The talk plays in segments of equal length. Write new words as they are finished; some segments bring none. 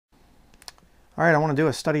All right, I want to do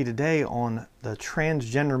a study today on the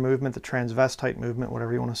transgender movement, the transvestite movement,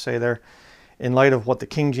 whatever you want to say there, in light of what the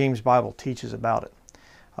King James Bible teaches about it.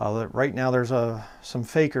 Right now there's some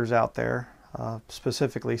fakers out there,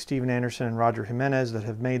 specifically Steven Anderson and Roger Jimenez, that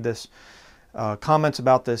have made this comments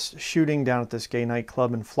about this shooting down at this gay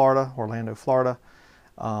nightclub in Florida, Orlando, Florida,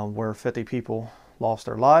 where 50 people lost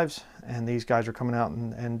their lives. And these guys are coming out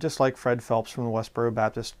and just like Fred Phelps from the Westboro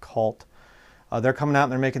Baptist cult, they're coming out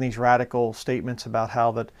and they're making these radical statements about how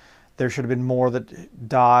that there should have been more that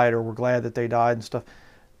died, or we're glad that they died and stuff.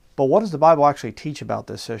 But what does the Bible actually teach about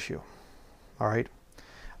this issue? All right.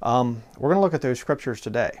 We're going to look at those scriptures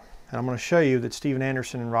today. And I'm going to show you that Steven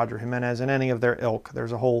Anderson and Roger Jimenez and any of their ilk,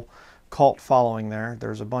 there's a whole cult following there.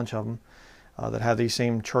 There's a bunch of them that have these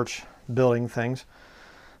same church building things.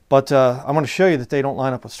 But I'm going to show you that they don't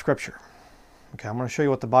line up with Scripture. Okay, I'm going to show you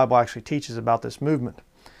what the Bible actually teaches about this movement.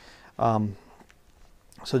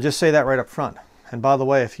 So just say that right up front. And by the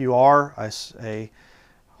way, if you are a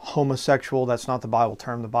homosexual, that's not the Bible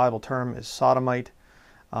term. The Bible term is sodomite.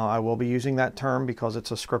 I will be using that term because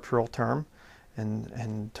it's a scriptural term, and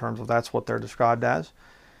in terms of that's what they're described as.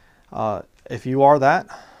 If you are that,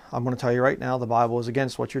 I'm going to tell you right now, the Bible is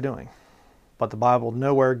against what you're doing. But the Bible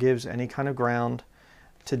nowhere gives any kind of ground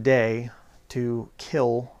today to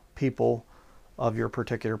kill people of your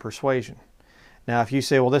particular persuasion. Now, if you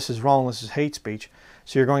say, well, this is wrong, this is hate speech,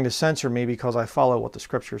 so you're going to censor me because I follow what the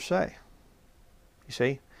scriptures say. You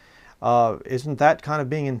see? Isn't that kind of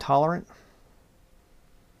being intolerant?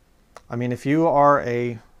 I mean, if you are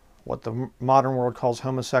what the modern world calls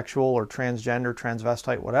homosexual or transgender,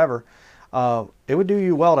 transvestite, whatever, it would do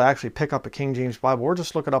you well to actually pick up a King James Bible or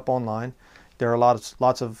just look it up online. There are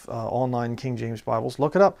lots of online King James Bibles.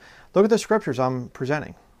 Look it up. Look at the scriptures I'm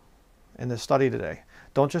presenting in this study today.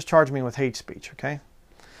 Don't just charge me with hate speech, okay?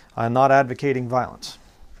 I'm not advocating violence.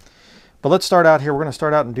 But let's start out here. We're going to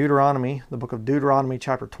start out in Deuteronomy, the book of Deuteronomy,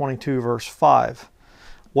 chapter 22, verse 5.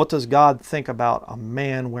 What does God think about a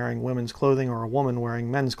man wearing women's clothing or a woman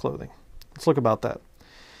wearing men's clothing? Let's look about that.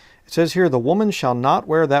 It says here, "The woman shall not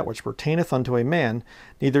wear that which pertaineth unto a man,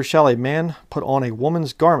 neither shall a man put on a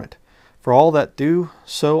woman's garment. For all that do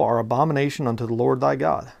so are abomination unto the Lord thy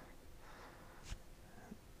God."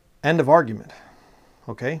 End of argument.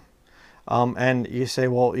 Okay? And you say,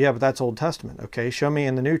 well, yeah, but that's Old Testament. Okay, show me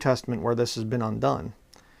in the New Testament where this has been undone.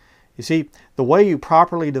 You see, the way you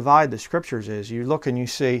properly divide the scriptures is you look and you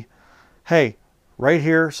see, hey, right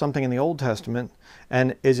here, something in the Old Testament,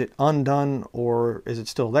 and is it undone or is it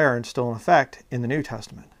still there and still in effect in the New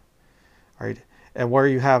Testament? All right? And where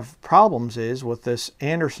you have problems is with this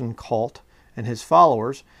Anderson cult and his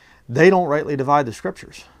followers, they don't rightly divide the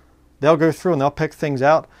scriptures. They'll go through and they'll pick things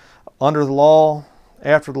out under the law,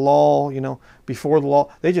 after the law, before the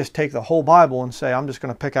law. They just take the whole Bible and say, I'm just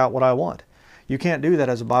going to pick out what I want. You can't do that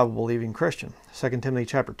as a Bible-believing Christian. 2 Timothy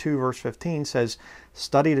chapter 2, verse 15 says,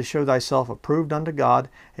 "Study to show thyself approved unto God,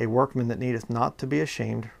 a workman that needeth not to be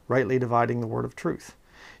ashamed, rightly dividing the word of truth."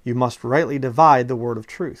 You must rightly divide the word of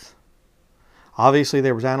truth. Obviously,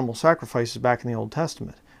 there was animal sacrifices back in the Old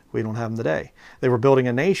Testament. We don't have them today. They were building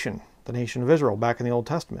a nation, the nation of Israel, back in the Old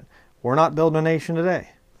Testament. We're not building a nation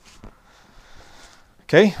today.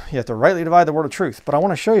 Okay, you have to rightly divide the word of truth. But I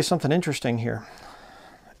want to show you something interesting here.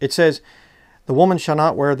 It says, "The woman shall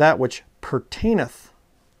not wear that which pertaineth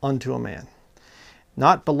unto a man,"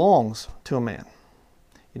 not belongs to a man.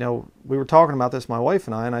 We were talking about this, my wife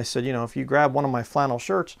and I said, if you grab one of my flannel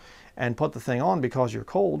shirts and put the thing on because you're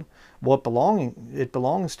cold, well, it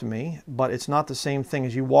belongs to me, but it's not the same thing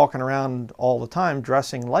as you walking around all the time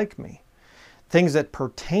dressing like me. Things that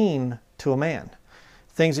pertain to a man.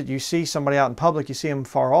 Things that you see somebody out in public, you see them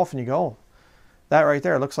far off and you go, oh, that right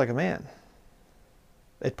there looks like a man.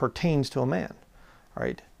 It pertains to a man. All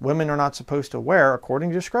right. Women are not supposed to wear,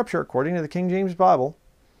 according to Scripture, according to the King James Bible,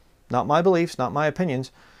 not my beliefs, not my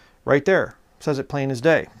opinions, right there, says it plain as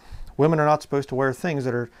day. Women are not supposed to wear things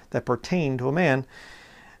that pertain to a man,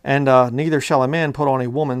 and neither shall a man put on a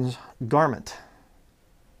woman's garment.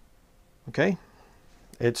 Okay?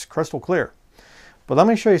 It's crystal clear. But let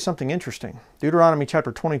me show you something interesting. Deuteronomy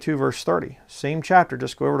chapter 22, verse 30. Same chapter,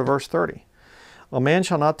 just go over to verse 30. "A man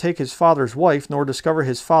shall not take his father's wife, nor discover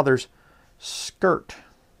his father's skirt."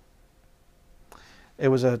 It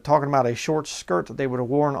was talking about a short skirt that they would have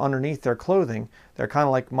worn underneath their clothing. They're kind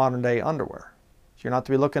of like modern day underwear. So you're not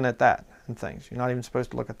to be looking at that and things. You're not even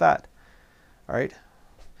supposed to look at that. All right?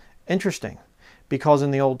 Interesting. Because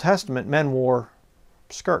in the Old Testament, men wore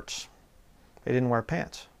skirts. They didn't wear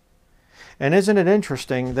pants. And isn't it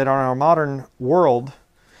interesting that in our modern world,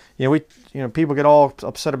 people get all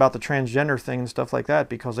upset about the transgender thing and stuff like that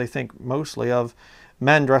because they think mostly of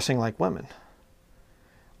men dressing like women.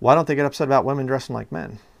 Why don't they get upset about women dressing like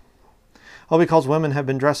men? Oh, because women have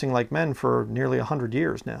been dressing like men for nearly 100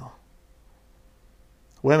 years now.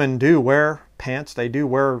 Women do wear pants. They do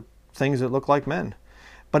wear things that look like men.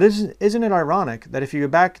 But isn't it ironic that if you go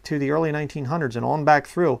back to the early 1900s and on back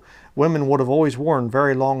through, women would have always worn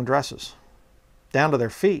very long dresses, down to their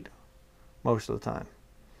feet most of the time.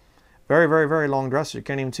 Very, very, very long dresses. You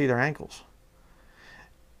can't even see their ankles.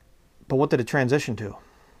 But what did it transition to?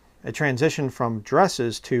 It transitioned from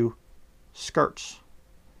dresses to skirts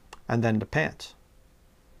and then to pants.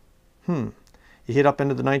 You hit up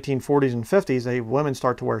into the 1940s and 50s, women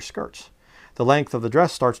start to wear skirts. The length of the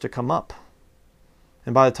dress starts to come up.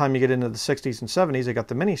 And by the time you get into the 60s and 70s, they got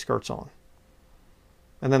the mini skirts on.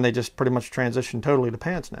 And then they just pretty much transition totally to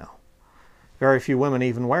pants now. Very few women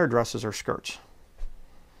even wear dresses or skirts.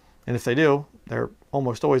 And if they do, they're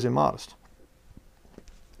almost always immodest.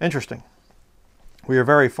 Interesting. We are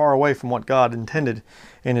very far away from what God intended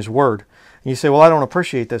in His Word. And you say, well, I don't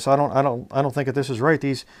appreciate this. I don't think that this is right.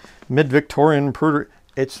 These mid-Victorian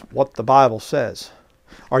it's what the Bible says.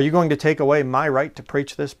 Are you going to take away my right to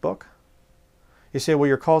preach this book? You say, well,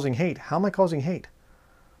 you're causing hate. How am I causing hate?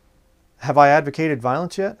 Have I advocated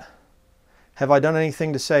violence yet? Have I done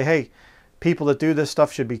anything to say, hey, people that do this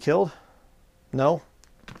stuff should be killed? No.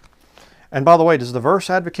 And by the way, does the verse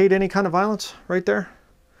advocate any kind of violence right there?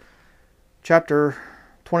 Chapter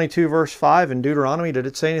 22, verse 5 in Deuteronomy, did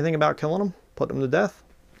it say anything about killing them? Put them to death?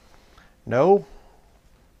 No.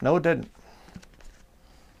 No, it didn't.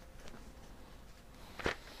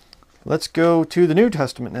 Let's go to the New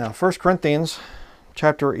Testament now. 1 Corinthians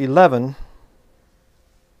chapter 11.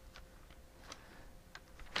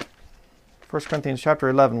 1 Corinthians chapter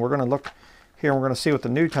 11. We're going to look here and we're going to see what the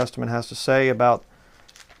New Testament has to say about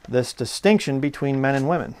this distinction between men and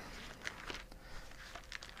women.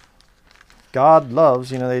 God loves,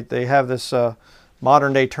 they have this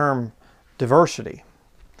modern day term diversity.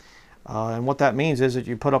 And what that means is that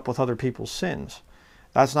you put up with other people's sins.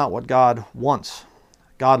 That's not what God wants.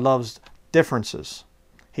 God loves differences.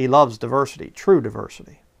 He loves diversity, true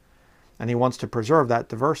diversity. And He wants to preserve that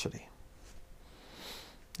diversity.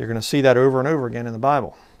 You're going to see that over and over again in the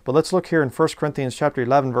Bible. But let's look here in 1 Corinthians chapter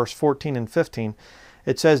 11, verse 14 and 15.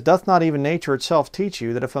 It says, doth not even nature itself teach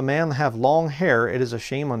you that if a man have long hair, it is a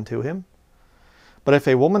shame unto him? But if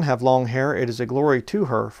a woman have long hair, it is a glory to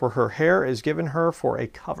her, for her hair is given her for a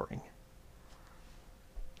covering.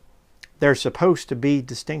 There's supposed to be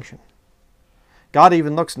distinction. God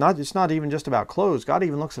even looks, it's not even just about clothes. God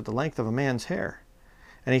even looks at the length of a man's hair.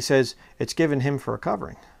 And He says, it's given him for a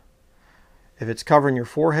covering. If it's covering your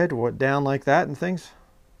forehead, down like that and things,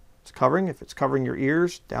 it's covering. If it's covering your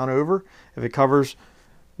ears, down over. If it covers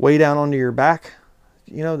way down onto your back,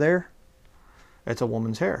 there, it's a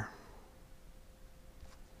woman's hair.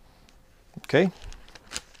 Okay?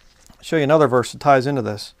 I'll show you another verse that ties into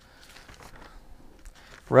this.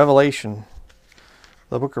 Revelation.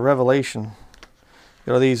 The book of Revelation.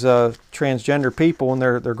 These transgender people, when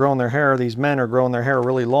they're growing their hair, these men are growing their hair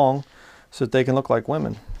really long so that they can look like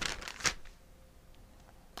women.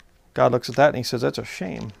 God looks at that and He says, that's a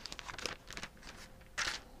shame.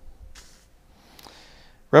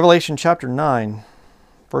 Revelation chapter 9,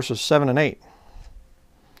 verses 7 and 8.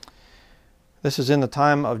 This is in the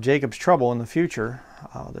time of Jacob's trouble in the future,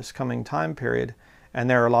 this coming time period. And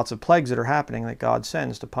there are lots of plagues that are happening that God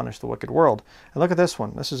sends to punish the wicked world. And look at this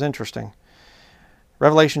one. This is interesting.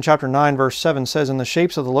 Revelation chapter 9, verse 7 says, and the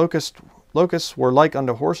shapes of the locusts were like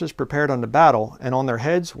unto horses prepared unto battle, and on their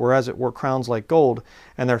heads were as it were crowns like gold,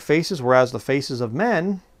 and their faces were as the faces of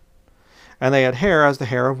men, and they had hair as the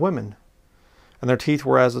hair of women, and their teeth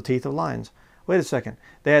were as the teeth of lions. Wait a second.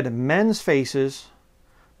 They had men's faces,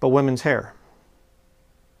 but women's hair.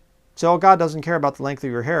 So God doesn't care about the length of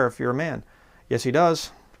your hair if you're a man. Yes, He does.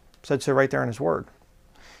 Said so right there in His Word.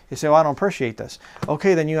 You say, well, I don't appreciate this.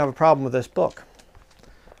 Okay, then you have a problem with this book.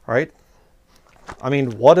 All right? I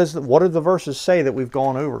mean, what do the verses say that we've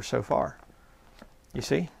gone over so far? You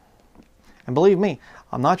see? And believe me,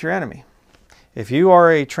 I'm not your enemy. If you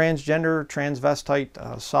are a transgender,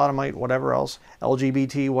 transvestite, sodomite, whatever else,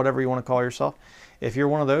 LGBT, whatever you want to call yourself, if you're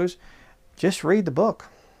one of those, just read the book.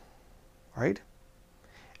 All right?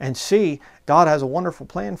 And see, God has a wonderful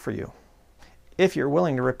plan for you if you're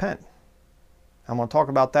willing to repent. I'm going to talk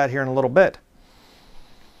about that here in a little bit.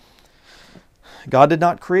 God did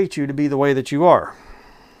not create you to be the way that you are.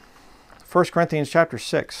 1 Corinthians chapter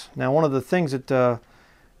 6. Now, one of the things that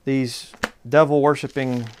these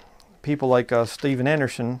devil-worshipping people like Steven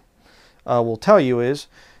Anderson will tell you is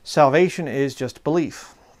salvation is just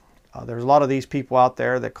belief. There's a lot of these people out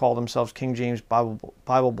there that call themselves King James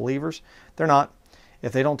Bible believers. They're not.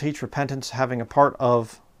 If they don't teach repentance having a part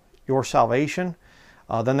of your salvation,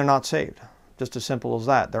 then they're not saved. Just as simple as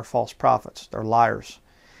that. They're false prophets. They're liars.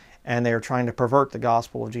 And they are trying to pervert the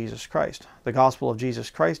gospel of Jesus Christ. The gospel of Jesus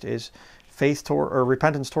Christ is faith toward, or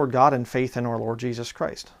repentance toward God and faith in our Lord Jesus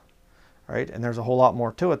Christ. Right? And there's a whole lot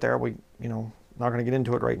more to it there. We, not going to get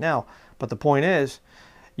into it right now. But the point is,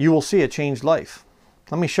 you will see a changed life.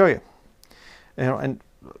 Let me show you. And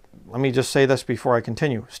let me just say this before I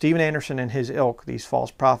continue. Steven Anderson and his ilk, these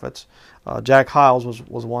false prophets, Jack Hyles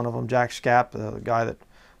was one of them. Jack Scapp, the guy that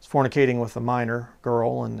was fornicating with a minor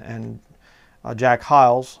girl, and Jack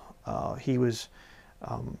Hyles, he was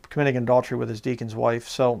committing adultery with his deacon's wife.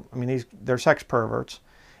 So, I mean, they're sex perverts.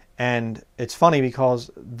 And it's funny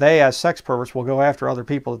because they, as sex perverts, will go after other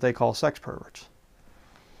people that they call sex perverts.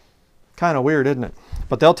 Kind of weird, isn't it?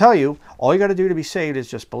 But they'll tell you, all you got to do to be saved is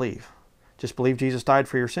just believe. Just believe Jesus died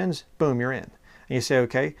for your sins, boom, you're in. And you say,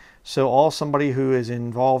 okay, so somebody who is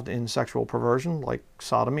involved in sexual perversion, like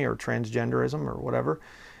sodomy or transgenderism or whatever,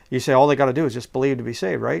 you say all they got to do is just believe to be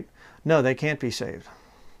saved, right? No, they can't be saved.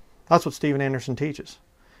 That's what Steven Anderson teaches,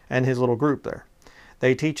 and his little group there.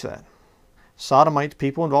 They teach that. Sodomites,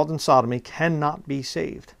 people involved in sodomy, cannot be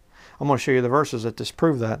saved. I'm going to show you the verses that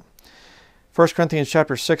disprove that. 1 Corinthians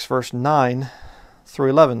chapter 6, verse 9 through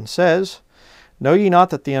 11 says, Know ye not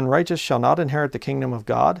that the unrighteous shall not inherit the kingdom of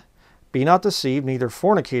God? Be not deceived, neither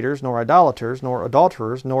fornicators, nor idolaters, nor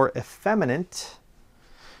adulterers, nor effeminate,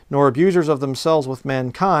 nor abusers of themselves with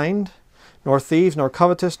mankind, nor thieves, nor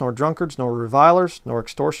covetous, nor drunkards, nor revilers, nor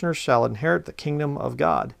extortioners shall inherit the kingdom of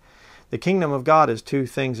God. The kingdom of God is two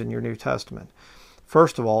things in your New Testament.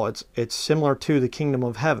 First of all, it's similar to the kingdom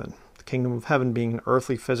of heaven. The kingdom of heaven being an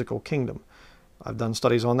earthly physical kingdom. I've done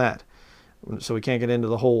studies on that. So we can't get into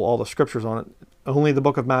all the scriptures on it. Only the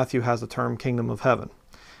book of Matthew has the term kingdom of heaven.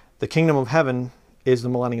 The kingdom of heaven is the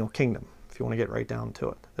millennial kingdom, if you want to get right down to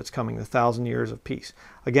it. That's coming, the 1,000 years of peace.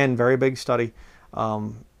 Again, very big study.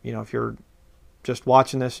 If you're just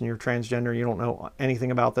watching this and you're transgender, you don't know anything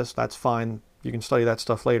about this, that's fine. You can study that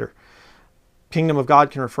stuff later. Kingdom of God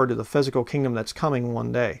can refer to the physical kingdom that's coming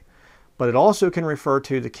one day. But it also can refer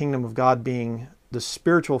to the kingdom of God being the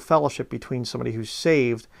spiritual fellowship between somebody who's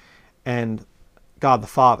saved and God the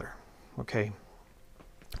Father. Okay?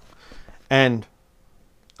 And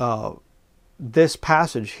this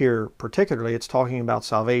passage here particularly, it's talking about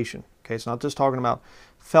salvation. Okay? It's not just talking about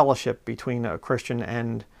fellowship between a Christian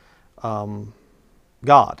and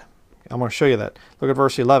God. I'm going to show you that. Look at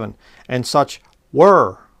verse 11. And such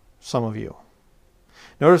were some of you.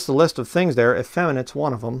 Notice the list of things there. Effeminate's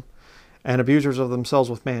one of them. And abusers of themselves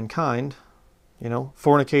with mankind.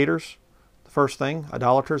 Fornicators, the first thing.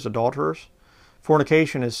 Idolaters, adulterers.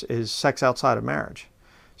 Fornication is sex outside of marriage.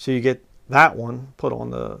 So you get that one put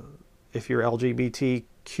on if you're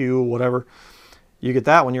LGBTQ, whatever, you get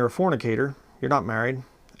that when you're a fornicator. You're not married.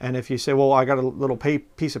 And if you say, well, I got a little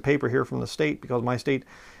piece of paper here from the state because my state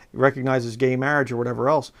recognizes gay marriage or whatever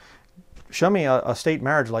else, show me a state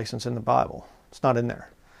marriage license in the Bible. It's not in there.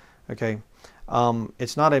 Okay?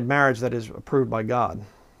 It's not a marriage that is approved by God.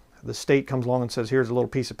 The state comes along and says, here's a little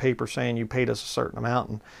piece of paper saying you paid us a certain amount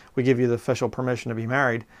and we give you the official permission to be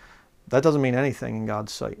married. That doesn't mean anything in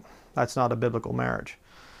God's sight. That's not a biblical marriage.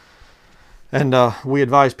 And we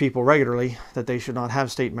advise people regularly that they should not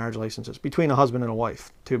have state marriage licenses between a husband and a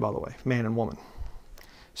wife, too, by the way, man and woman.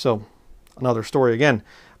 So, another story again.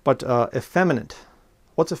 But effeminate.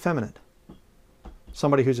 What's effeminate?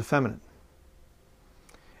 Somebody who's effeminate.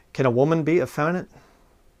 Can a woman be effeminate?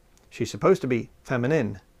 She's supposed to be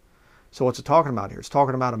feminine. So what's it talking about here? It's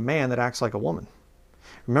talking about a man that acts like a woman.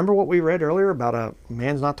 Remember what we read earlier about a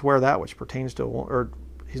man's not to wear that which pertains to a woman, or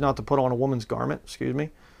he's not to put on a woman's garment, excuse me.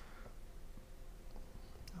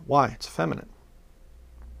 Why? It's feminine.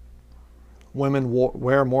 Women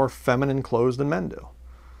wear more feminine clothes than men do.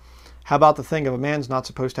 How about the thing of a man's not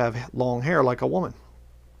supposed to have long hair like a woman?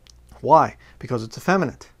 Why? Because it's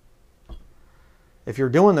effeminate. If you're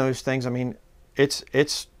doing those things, I mean,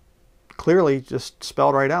 it's clearly just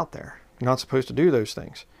spelled right out there. You're not supposed to do those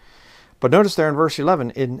things. But notice there in verse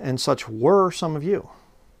 11, and such were some of you.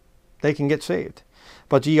 They can get saved.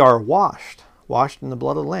 But ye are washed in the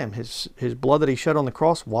blood of the Lamb. His blood that he shed on the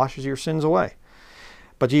cross washes your sins away.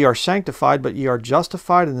 But ye are sanctified, but ye are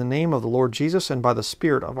justified in the name of the Lord Jesus and by the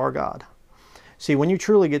Spirit of our God. See, when you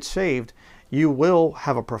truly get saved, you will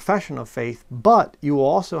have a profession of faith, but you will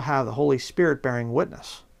also have the Holy Spirit bearing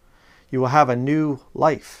witness. You will have a new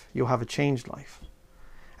life. You'll have a changed life.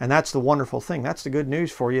 And that's the wonderful thing. That's the good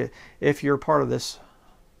news for you if you're part of this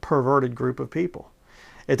perverted group of people.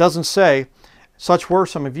 It doesn't say, such were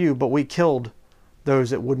some of you, but we killed those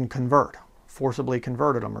that wouldn't convert, forcibly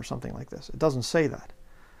converted them or something like this. It doesn't say that.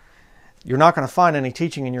 You're not going to find any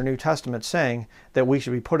teaching in your New Testament saying that we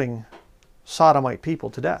should be putting sodomite people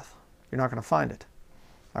to death. You're not going to find it.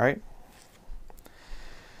 All right?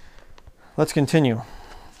 Let's continue.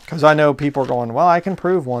 Because I know people are going, well, I can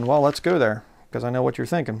prove one. Well, let's go there, because I know what you're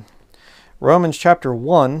thinking. Romans chapter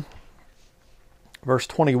 1, verse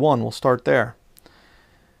 21. We'll start there. It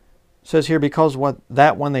says here, because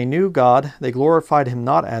when they knew God, they glorified him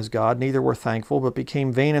not as God, neither were thankful, but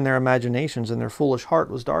became vain in their imaginations, and their foolish heart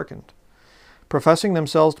was darkened. Professing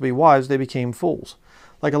themselves to be wise, they became fools.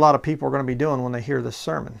 Like a lot of people are going to be doing when they hear this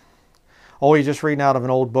sermon. Oh, you're just reading out of an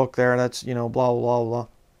old book there, that's, blah, blah, blah, blah.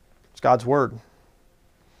 It's God's word.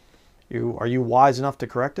 Are you wise enough to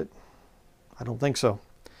correct it? I don't think so.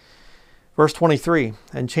 Verse 23,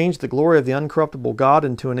 and changed the glory of the uncorruptible God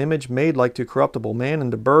into an image made like to corruptible man,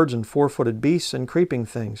 and to birds and four-footed beasts and creeping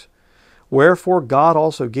things. Wherefore God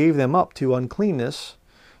also gave them up to uncleanness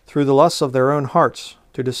through the lusts of their own hearts,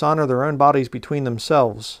 to dishonor their own bodies between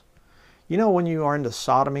themselves. You know, when you are into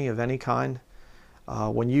sodomy of any kind,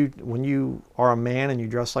 when you are a man and you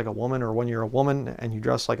dress like a woman, or when you're a woman and you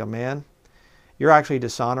dress like a man, you're actually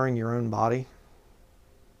dishonoring your own body.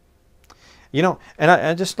 You know,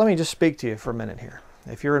 and let me just speak to you for a minute here,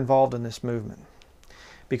 if you're involved in this movement.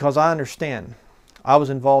 Because I understand. I was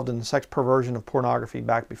involved in the sex perversion of pornography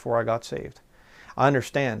back before I got saved. I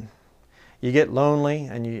understand. You get lonely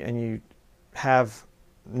and you have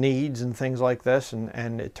needs and things like this,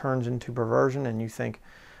 and it turns into perversion, and you think,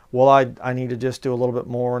 well, I need to just do a little bit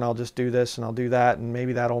more, and I'll just do this and I'll do that, and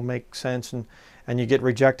maybe that'll make sense, and you get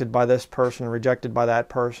rejected by this person, rejected by that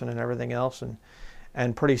person, and everything else,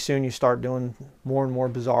 and pretty soon you start doing more and more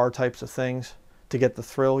bizarre types of things to get the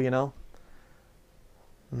thrill, you know.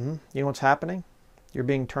 You know what's happening? You're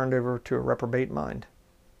being turned over to a reprobate mind.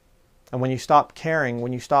 And when you stop caring,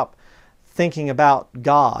 when you stop thinking about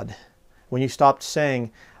God, when you stop saying,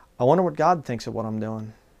 I wonder what God thinks of what I'm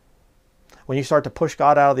doing. When you start to push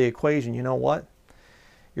God out of the equation, you know what?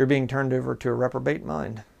 You're being turned over to a reprobate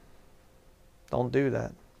mind. Don't do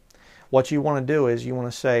that. What you want to do is you want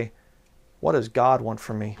to say, what does God want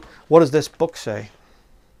from me? What does this book say?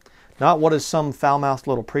 Not what does some foul-mouthed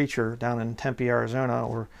little preacher down in Tempe, Arizona,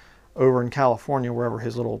 or over in California, wherever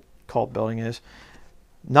his little cult building is.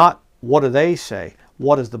 Not what do they say?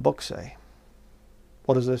 What does the book say?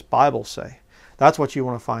 What does this Bible say? That's what you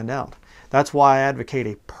want to find out. That's why I advocate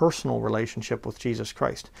a personal relationship with Jesus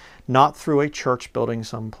Christ. Not through a church building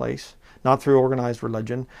someplace. Not through organized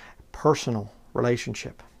religion. Personal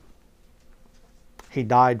relationship. He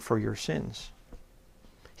died for your sins.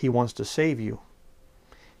 He wants to save you.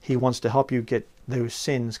 He wants to help you get those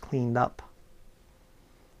sins cleaned up.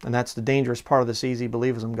 And that's the dangerous part of this easy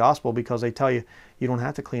believism gospel, because they tell you, you don't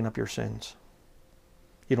have to clean up your sins.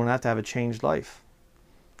 You don't have to have a changed life.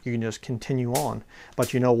 You can just continue on.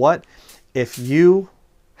 But you know what? If you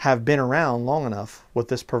have been around long enough with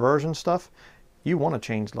this perversion stuff, you want a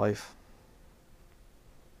changed life.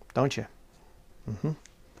 Don't you? You're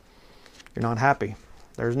not happy.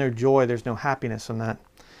 There's no joy. There's no happiness in that.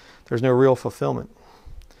 There's no real fulfillment.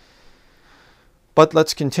 But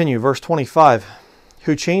let's continue. Verse 25.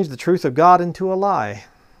 Who changed the truth of God into a lie,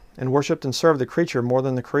 and worshipped and served the creature more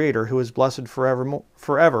than the Creator, who is blessed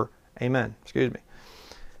forever. Amen. Excuse me.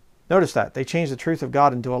 Notice that. They changed the truth of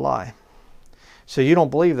God into a lie. So you don't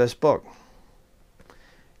believe this book.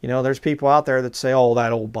 You know, there's people out there that say, oh,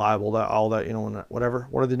 that old Bible, all that, you know, whatever.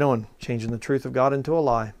 What are they doing? Changing the truth of God into a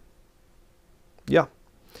lie. Yeah.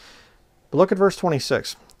 But look at verse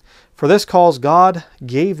 26. For this cause God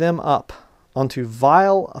gave them up unto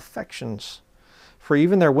vile affections. For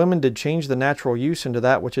even their women did change the natural use into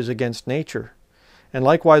that which is against nature. And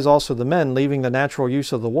likewise also the men, leaving the natural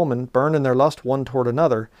use of the woman, burned in their lust one toward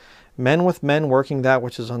another, men with men working that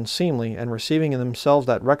which is unseemly, and receiving in themselves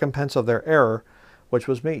that recompense of their error, which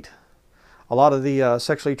was meat. A lot of the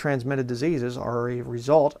sexually transmitted diseases are a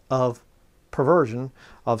result of perversion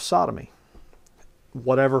of sodomy.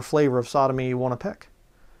 Whatever flavor of sodomy you want to pick.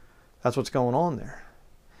 That's what's going on there.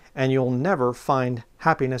 And you'll never find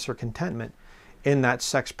happiness or contentment in that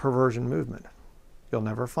sex perversion movement. You'll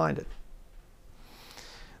never find it.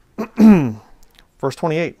 Verse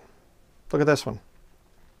 28. Look at this one.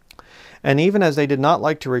 And even as they did not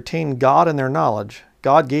like to retain God in their knowledge,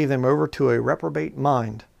 God gave them over to a reprobate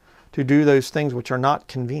mind to do those things which are not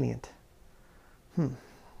convenient.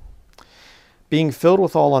 Being filled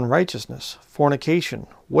with all unrighteousness, fornication,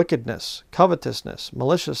 wickedness, covetousness,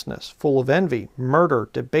 maliciousness, full of envy, murder,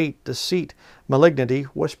 debate, deceit, malignity,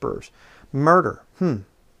 whisperers. Murder.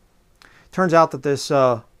 Turns out that this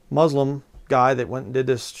Muslim guy that went and did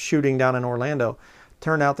this shooting down in Orlando,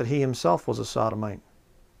 turned out that he himself was a sodomite.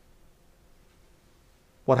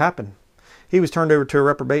 What happened? He was turned over to a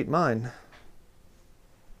reprobate mind.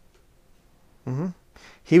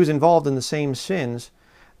 He was involved in the same sins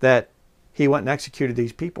that he went and executed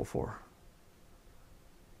these people for.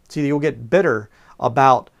 See, you'll get bitter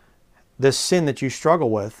about this sin that you struggle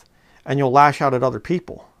with, and you'll lash out at other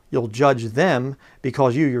people. You'll judge them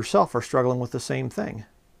because you yourself are struggling with the same thing.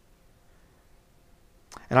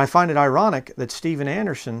 And I find it ironic that Steven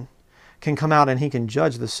Anderson can come out and he can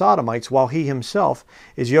judge the Sodomites while he himself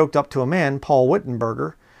is yoked up to a man, Paul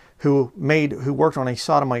Wittenberger, who worked on a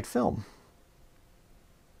Sodomite film.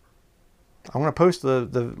 I'm going to post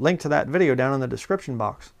the link to that video down in the description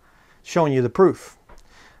box, showing you the proof.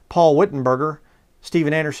 Paul Wittenberger,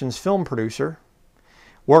 Steven Anderson's film producer,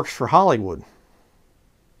 works for Hollywood.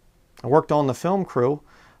 I worked on the film crew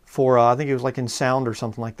for, I think it was like in sound or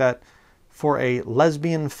something like that, for a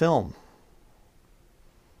lesbian film.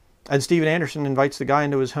 And Steven Anderson invites the guy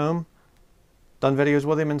into his home, done videos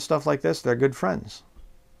with him and stuff like this. They're good friends.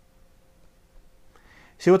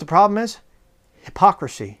 See what the problem is?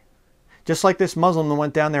 Hypocrisy. Just like this Muslim that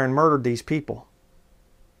went down there and murdered these people.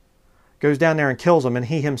 Goes down there and kills them, and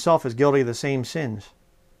he himself is guilty of the same sins.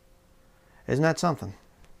 Isn't that something?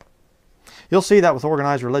 You'll see that with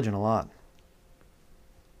organized religion a lot.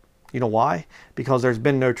 You know why? Because there's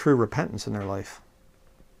been no true repentance in their life.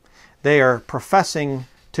 They are professing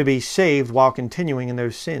to be saved while continuing in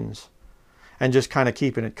those sins and just kind of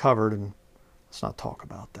keeping it covered, and let's not talk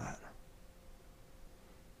about that.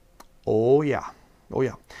 Oh yeah. Oh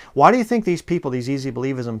yeah. Why do you think these people, these easy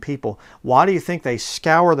believism people, why do you think they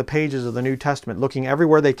scour the pages of the New Testament looking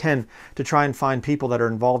everywhere they can to try and find people that are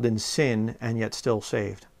involved in sin and yet still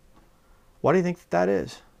saved? Why do you think that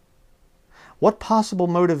is? What possible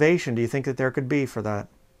motivation do you think that there could be for that?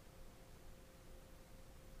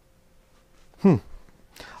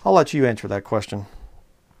 I'll let you answer that question.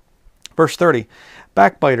 Verse 30,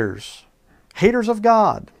 backbiters, haters of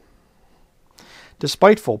God,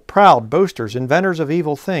 despiteful, proud, boasters, inventors of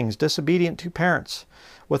evil things, disobedient to parents,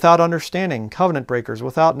 without understanding, covenant breakers,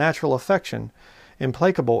 without natural affection,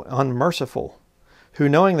 implacable, unmerciful, who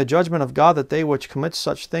knowing the judgment of God that they which commit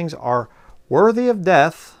such things are worthy of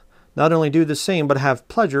death, not only do the same, but have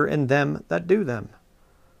pleasure in them that do them.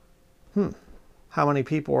 How many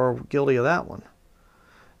people are guilty of that one?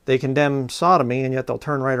 They condemn sodomy, and yet they'll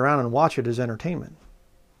turn right around and watch it as entertainment.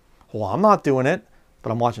 Well, I'm not doing it,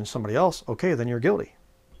 but I'm watching somebody else. Okay, then you're guilty.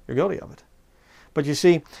 You're guilty of it. But you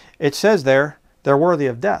see, it says there, they're worthy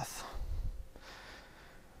of death.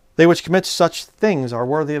 They which commit such things are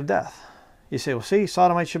worthy of death. You say, well, see,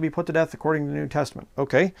 sodomites should be put to death according to the New Testament.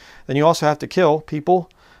 Okay, then you also have to kill people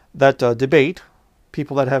that debate,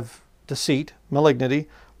 people that have deceit, malignity,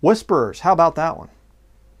 whisperers. How about that one?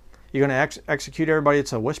 You're going to execute everybody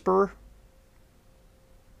that's a whisperer?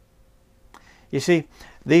 You see,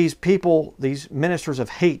 these people, these ministers of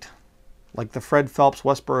hate, like the Fred Phelps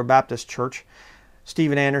Westboro Baptist Church,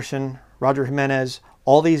 Steven Anderson, Roger Jimenez,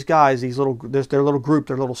 all these guys, their little group,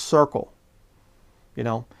 their little circle, you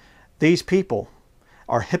know, these people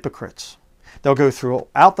are hypocrites. They'll go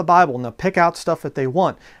throughout the Bible and they'll pick out stuff that they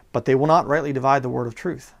want, but they will not rightly divide the word of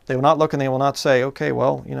truth. They will not look and they will not say, okay,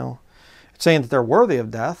 well, you know, it's saying that they're worthy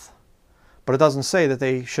of death, but it doesn't say that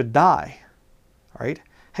they should die, right?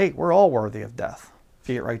 Hey, we're all worthy of death, if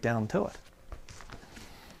you get right down to it.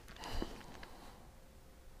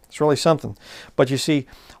 It's really something. But you see,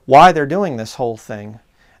 why they're doing this whole thing,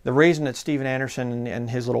 the reason that Steven Anderson and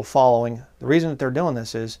his little following, the reason that they're doing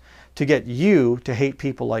this is to get you to hate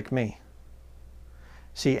people like me.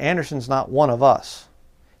 See, Anderson's not one of us.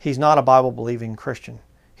 He's not a Bible-believing Christian.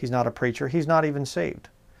 He's not a preacher. He's not even saved.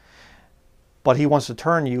 But he wants to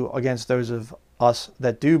turn you against those of us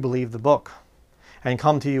that do believe the book and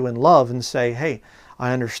come to you in love and say, hey,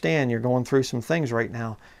 I understand you're going through some things right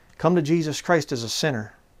now. Come to Jesus Christ as a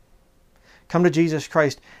sinner. Come to Jesus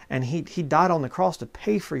Christ, and he died on the cross to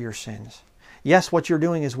pay for your sins. Yes, what you're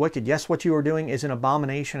doing is wicked. Yes, what you are doing is an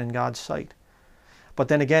abomination in God's sight. But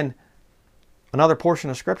then again, another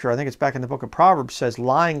portion of Scripture, I think it's back in the book of Proverbs, says,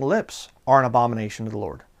 lying lips are an abomination to the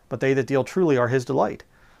Lord, but they that deal truly are His delight.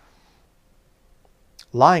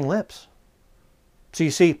 Lying lips. So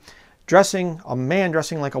you see, a man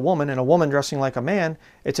dressing like a woman and a woman dressing like a man,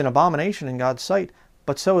 it's an abomination in God's sight,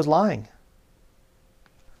 but so is lying.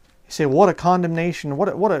 You say, what a condemnation, what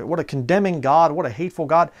a condemning God, what a hateful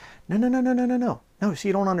God. No. No, see,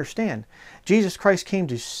 you don't understand. Jesus Christ came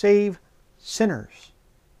to save sinners.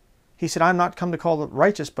 He said, I'm not come to call the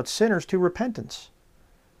righteous, but sinners to repentance.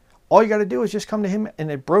 All you got to do is just come to Him in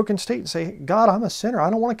a broken state and say, God, I'm a sinner. I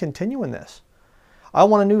don't want to continue in this. I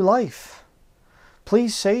want a new life.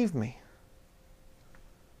 Please save me.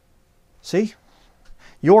 See?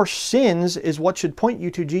 Your sins is what should point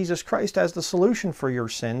you to Jesus Christ as the solution for your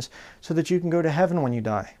sins so that you can go to heaven when you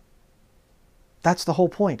die. That's the whole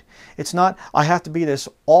point. It's not, I have to be this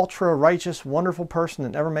ultra-righteous, wonderful person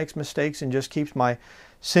that never makes mistakes and just keeps my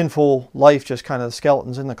sinful life just kind of the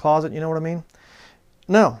skeletons in the closet. You know what I mean?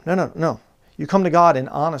 No, no, no, no. You come to God in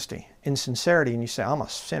honesty, in sincerity, and you say, I'm a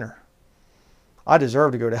sinner. I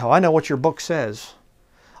deserve to go to hell. I know what your book says.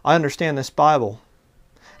 I understand this Bible.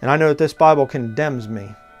 And I know that this Bible condemns me.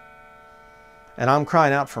 And I'm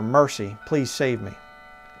crying out for mercy. Please save me.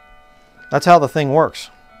 That's how the thing works.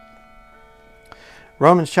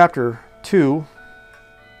 Romans chapter 2,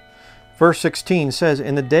 verse 16 says,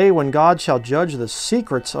 In the day when God shall judge the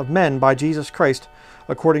secrets of men by Jesus Christ,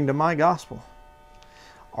 according to my gospel.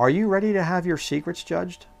 Are you ready to have your secrets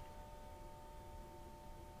judged?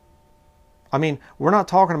 I mean, we're not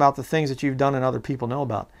talking about the things that you've done and other people know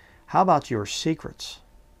about. How about your secrets?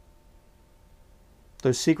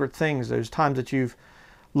 Those secret things, those times that you've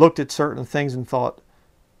looked at certain things and thought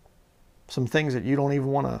some things that you don't even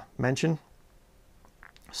want to mention.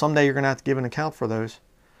 Someday you're going to have to give an account for those.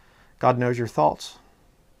 God knows your thoughts.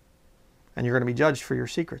 And you're going to be judged for your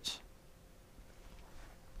secrets.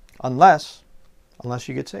 Unless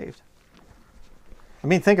you get saved. I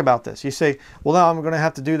mean, think about this. You say, well, now I'm going to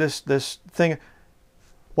have to do this thing.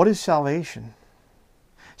 What is salvation?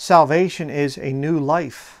 Salvation is a new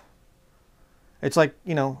life. It's like,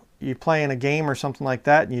 you play in a game or something like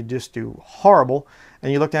that and you just do horrible.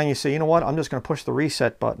 And you look down and you say, you know what? I'm just going to push the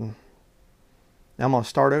reset button. Now I'm going to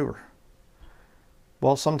start over.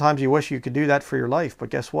 Well, sometimes you wish you could do that for your life, but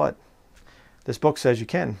guess what? This book says you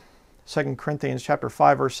can. 2 Corinthians chapter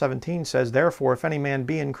 5, verse 17 says, Therefore, if any man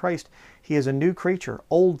be in Christ, he is a new creature.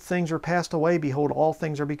 Old things are passed away. Behold, all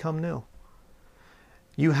things are become new.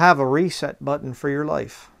 You have a reset button for your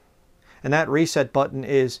life. And that reset button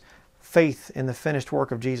is faith in the finished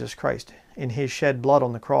work of Jesus Christ, in His shed blood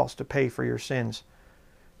on the cross to pay for your sins.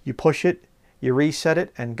 You push it, you reset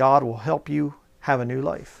it, and God will help you have a new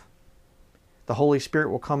life. The Holy Spirit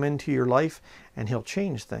will come into your life and He'll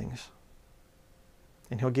change things.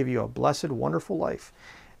 And He'll give you a blessed, wonderful life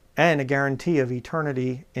and a guarantee of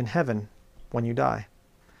eternity in heaven when you die,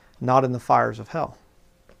 not in the fires of hell.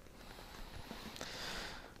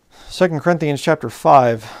 2 Corinthians chapter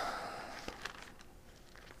 5.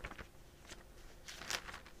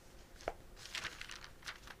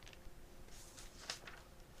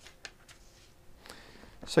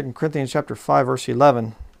 Second Corinthians chapter 5, verse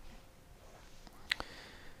 11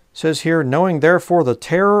 says here, Knowing therefore the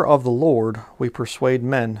terror of the Lord, we persuade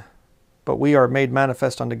men, but we are made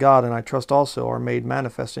manifest unto God, and I trust also are made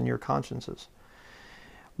manifest in your consciences.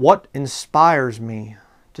 What inspires me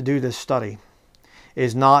to do this study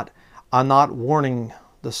is I'm not warning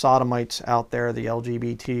the sodomites out there, the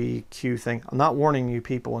LGBTQ thing. I'm not warning you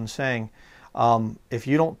people and saying, if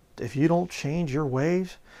you don't change your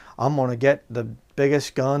ways, I'm going to get the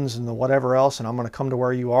biggest guns and the whatever else, and I'm going to come to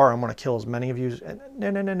where you are. I'm going to kill as many of you.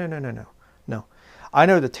 No. I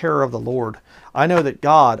know the terror of the Lord. I know that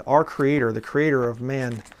God, our Creator, the Creator of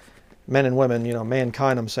man and women,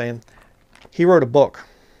 mankind, I'm saying, He wrote a book,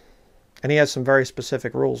 and He has some very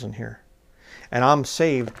specific rules in here. And I'm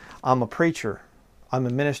saved. I'm a preacher. I'm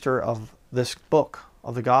a minister of this book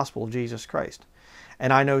of the gospel of Jesus Christ.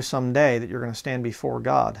 And I know someday that you're going to stand before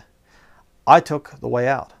God. I took the way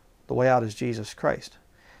out. The way out is Jesus Christ,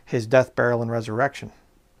 His death, burial, and resurrection.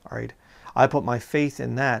 All right. I put my faith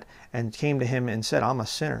in that and came to Him and said, I'm a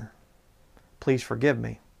sinner. Please forgive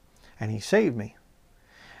me. And He saved me.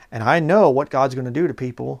 And I know what God's going to do to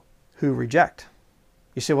people who reject.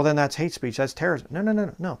 You say, well, then that's hate speech. That's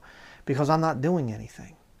terrorism. No. Because I'm not doing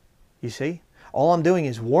anything. You see? All I'm doing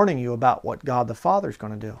is warning you about what God the Father is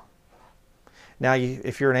going to do. Now,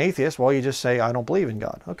 if you're an atheist, well, you just say, I don't believe in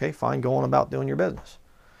God. Okay, fine. Go on about doing your business.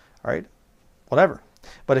 All right, whatever.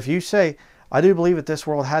 But if you say, I do believe that this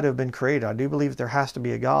world had to have been created. I do believe that there has to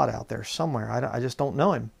be a God out there somewhere. I just don't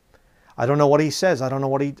know Him. I don't know what He says. I don't know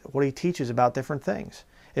what he teaches about different things.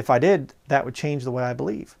 If I did, that would change the way I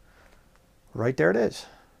believe. Right there it is.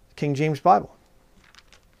 King James Bible.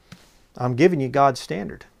 I'm giving you God's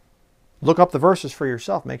standard. Look up the verses for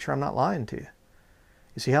yourself. Make sure I'm not lying to you.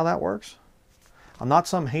 You see how that works? I'm not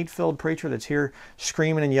some hate-filled preacher that's here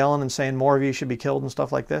screaming and yelling and saying more of you should be killed and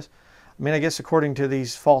stuff like this. I mean, I guess according to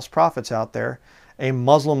these false prophets out there, a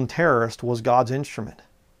Muslim terrorist was God's instrument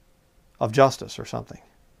of justice or something.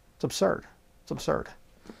 It's absurd. It's absurd.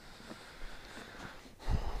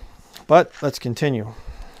 But let's continue.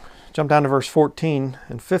 Jump down to verse 14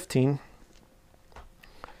 and 15.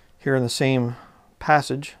 Here in the same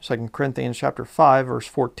passage, 2 Corinthians chapter 5, verse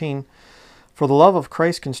 14. For the love of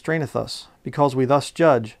Christ constraineth us, because we thus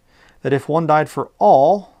judge, that if one died for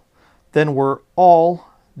all, then were all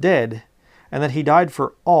dead, and that he died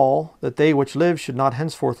for all, that they which live should not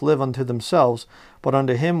henceforth live unto themselves, but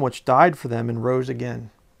unto him which died for them and rose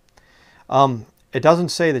again. It doesn't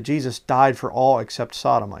say that Jesus died for all except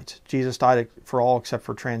sodomites. Jesus died for all except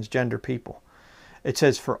for transgender people. It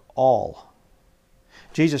says for all.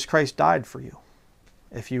 Jesus Christ died for you.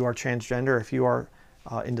 If you are transgender, if you are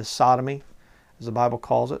into sodomy, as the Bible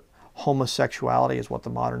calls it, homosexuality is what the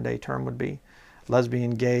modern day term would be.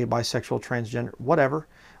 Lesbian, gay, bisexual, transgender, whatever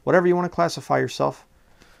you want to classify yourself,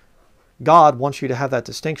 God wants you to have that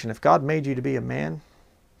distinction. If God made you to be a man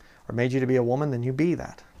or made you to be a woman, then you be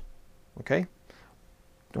that. Okay?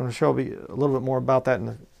 I want to show you a little bit more about that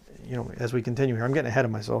as we continue here. I'm getting ahead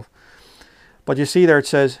of myself. But you see there it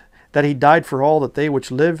says that he died for all, that they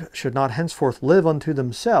which live should not henceforth live unto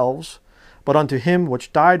themselves, but unto him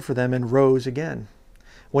which died for them and rose again.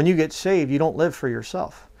 When you get saved, you don't live for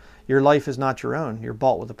yourself. Your life is not your own. You're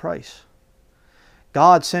bought with a price.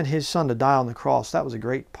 God sent his son to die on the cross. That was a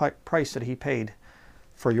great price that he paid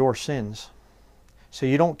for your sins. So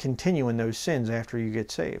you don't continue in those sins after you get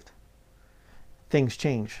saved. Things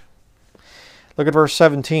change. Look at verse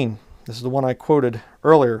 17. This is the one I quoted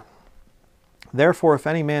earlier. Therefore, if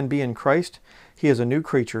any man be in Christ, he is a new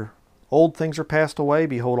creature. Old things are passed away.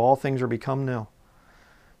 Behold, all things are become new.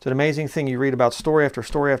 It's an amazing thing. You read about story after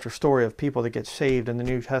story after story of people that get saved in the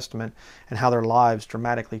New Testament and how their lives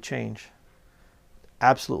dramatically change.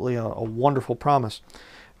 Absolutely a wonderful promise.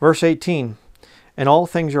 Verse 18, and all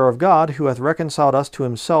things are of God, who hath reconciled us to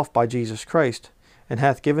himself by Jesus Christ, and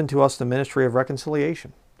hath given to us the ministry of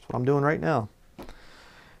reconciliation. That's what I'm doing right now.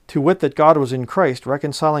 To wit, that God was in Christ,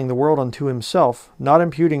 reconciling the world unto himself, not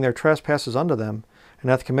imputing their trespasses unto them, and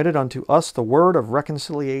hath committed unto us the word of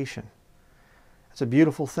reconciliation. It's a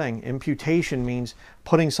beautiful thing. Imputation means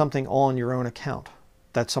putting something on your own account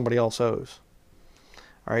that somebody else owes.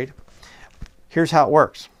 All right? Here's how it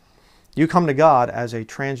works. You come to God as a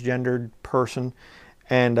transgendered person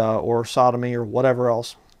and or sodomy or whatever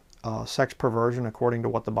else, sex perversion according to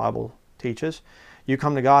what the Bible teaches. You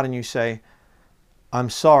come to God and you say, I'm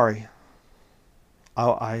sorry.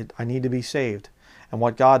 I need to be saved. And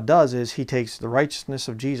what God does is he takes the righteousness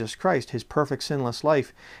of Jesus Christ, his perfect sinless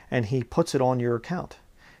life, and he puts it on your account.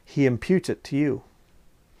 He imputes it to you.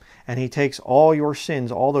 And he takes all your sins,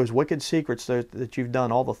 all those wicked secrets that you've done,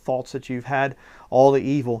 all the thoughts that you've had, all the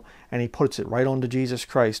evil, and he puts it right onto Jesus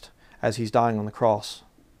Christ as he's dying on the cross.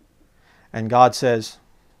 And God says,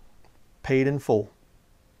 paid in full.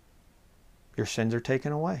 Your sins are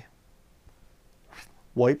taken away.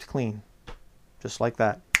 Wiped clean. Just like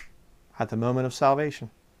that. At the moment of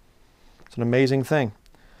salvation. It's an amazing thing.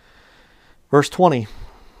 Verse 20.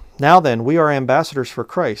 Now then, we are ambassadors for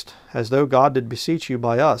Christ, as though God did beseech you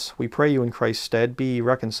by us. We pray you in Christ's stead, be ye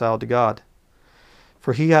reconciled to God.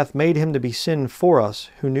 For he hath made him to be sin for us,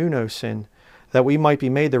 who knew no sin, that we might be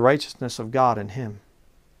made the righteousness of God in him.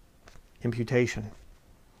 Imputation.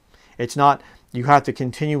 It's not you have to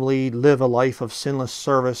continually live a life of sinless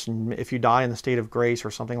service, and if you die in the state of grace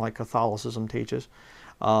or something like Catholicism teaches,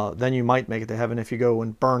 then you might make it to heaven if you go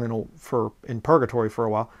and burn in purgatory for a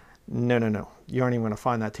while. No. You aren't even going to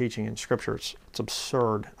find that teaching in Scripture. It's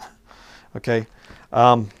absurd. Okay?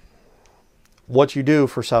 What you do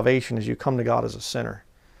for salvation is you come to God as a sinner.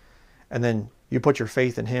 And then you put your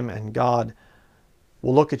faith in him, and God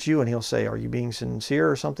will look at you and he'll say, are you being sincere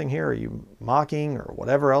or something here? Are you mocking or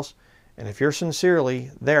whatever else? And if you're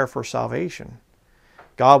sincerely there for salvation,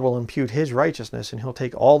 God will impute his righteousness, and he'll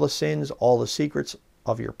take all the sins, all the secrets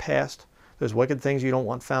of your past, those wicked things you don't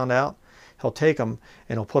want found out, he'll take them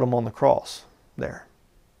and he'll put them on the cross there.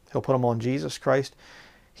 He'll put them on Jesus Christ.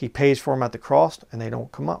 He pays for them at the cross, and they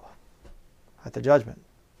don't come up at the judgment.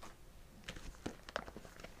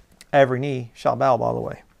 Every knee shall bow, by the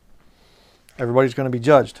way. Everybody's going to be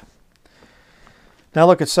judged. Now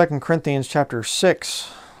look at 2 Corinthians chapter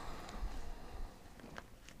 6.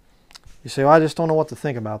 You say, well, I just don't know what to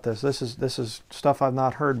think about this. This is stuff I've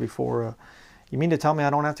not heard before. You mean to tell me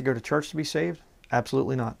I don't have to go to church to be saved?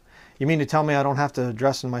 Absolutely not. You mean to tell me I don't have to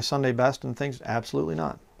dress in my Sunday best and things? Absolutely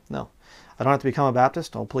not. No. I don't have to become a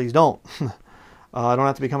Baptist? Oh, please don't. I don't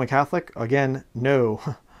have to become a Catholic? Again, no.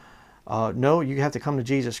 No, you have to come to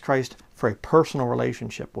Jesus Christ for a personal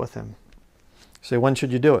relationship with him. You say, when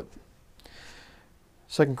should you do it?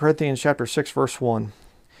 2 Corinthians chapter 6, verse 1.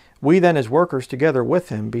 We then as workers together with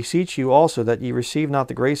him beseech you also that ye receive not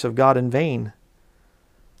the grace of God in vain.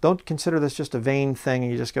 Don't consider this just a vain thing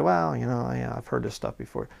and you just go, well, yeah, I've heard this stuff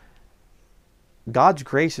before. God's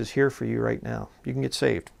grace is here for you right now. You can get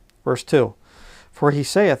saved. Verse 2. For he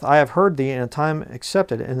saith, I have heard thee in a time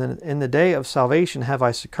accepted, and in the day of salvation have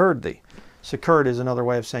I succored thee. Succored is another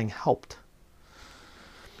way of saying helped.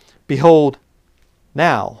 Behold,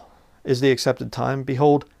 now is the accepted time.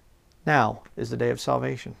 Behold, now is the day of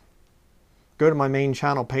salvation. Go to my main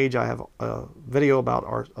channel page. I have a video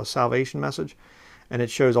about a salvation message, and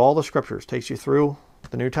it shows all the scriptures. Takes you through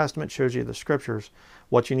the New Testament, shows you the scriptures,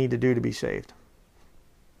 what you need to do to be saved.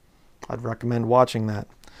 I'd recommend watching that.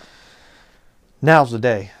 Now's the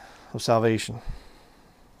day of salvation.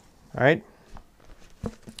 All right.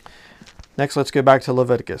 Next, let's go back to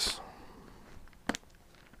Leviticus.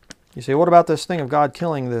 You say, what about this thing of God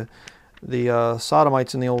killing the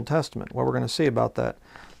Sodomites in the Old Testament? Well, we're going to see about that.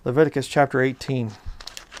 Leviticus chapter 18.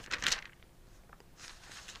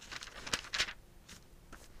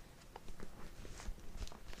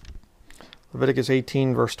 Leviticus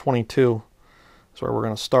 18 verse 22 is where we're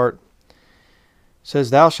going to start. It says,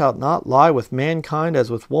 thou shalt not lie with mankind as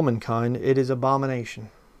with womankind. It is abomination.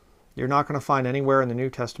 You're not going to find anywhere in the New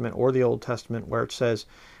Testament or the Old Testament where it says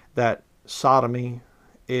that sodomy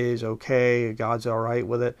is okay, God's all right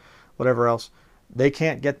with it, whatever else. They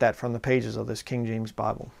can't get that from the pages of this King James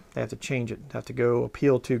Bible. They have to change it. They have to go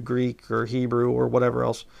appeal to Greek or Hebrew or whatever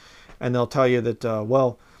else. And they'll tell you that,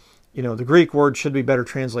 well, you know, the Greek word should be better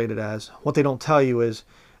translated as. What they don't tell you is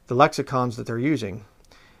the lexicons that they're using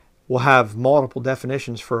will have multiple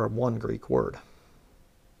definitions for one Greek word.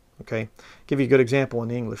 Okay? Give you a good example in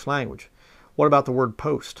the English language. What about the word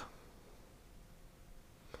post?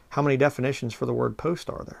 How many definitions for the word post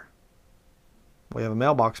are there? We have a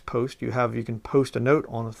mailbox post. You can post a note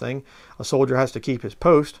on a thing. A soldier has to keep his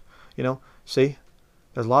post. You know, see?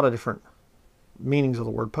 There's a lot of different meanings of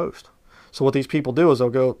the word post. So what these people do is they'll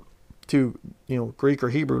go to, you know, Greek or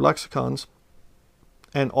Hebrew lexicons,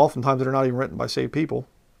 and oftentimes they're not even written by saved people.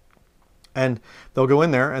 And they'll go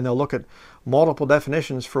in there and they'll look at multiple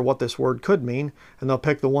definitions for what this word could mean, and they'll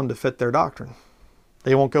pick the one to fit their doctrine.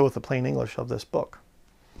 They won't go with the plain English of this book,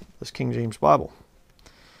 this King James Bible.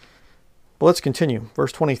 But let's continue.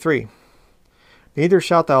 Verse 23. Neither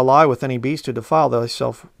shalt thou lie with any beast to defile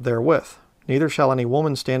thyself therewith. Neither shall any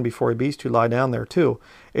woman stand before a beast to lie down thereto.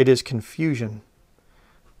 It is confusion.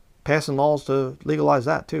 Passing laws to legalize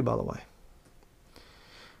that too, by the way.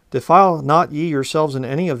 Defile not ye yourselves in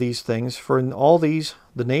any of these things, for in all these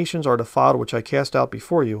the nations are defiled which I cast out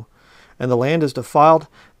before you. And the land is defiled,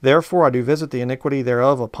 therefore I do visit the iniquity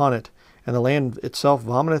thereof upon it, and the land itself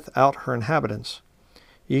vomiteth out her inhabitants.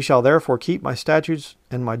 Ye shall therefore keep my statutes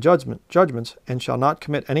and my judgments, and shall not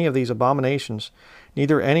commit any of these abominations,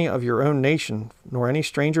 neither any of your own nation, nor any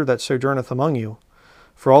stranger that sojourneth among you.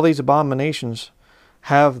 For all these abominations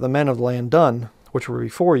have the men of the land done, which were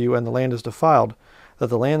before you, and the land is defiled, that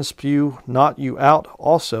the land spew not you out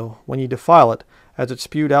also when ye defile it, as it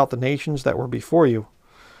spewed out the nations that were before you.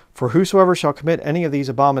 For whosoever shall commit any of these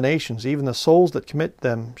abominations, even the souls that commit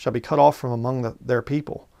them, shall be cut off from among their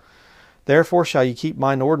people. Therefore shall ye keep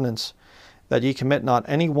mine ordinance, that ye commit not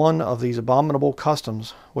any one of these abominable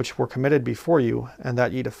customs which were committed before you, and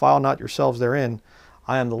that ye defile not yourselves therein.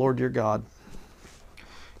 I am the Lord your God.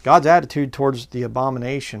 God's attitude towards the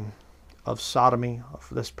abomination of sodomy, of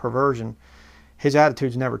this perversion, his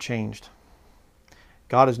attitude's never changed.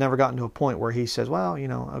 God has never gotten to a point where he says, well, you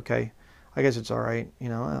know, okay, I guess it's all right.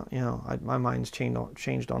 My mind's changed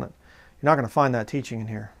on it. You're not going to find that teaching in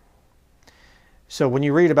here. So when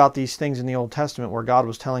you read about these things in the Old Testament where God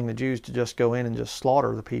was telling the Jews to just go in and just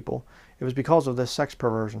slaughter the people, it was because of this sex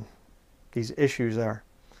perversion, these issues there.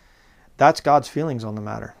 That's God's feelings on the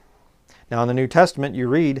matter. Now in the New Testament you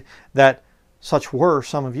read that such were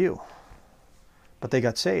some of you, but they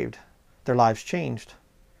got saved. Their lives changed.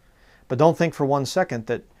 But don't think for 1 second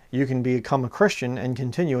that you can become a Christian and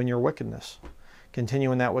continue in your wickedness,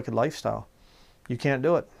 continue in that wicked lifestyle. You can't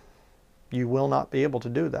do it. You will not be able to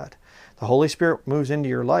do that. The Holy Spirit moves into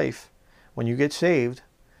your life. When you get saved,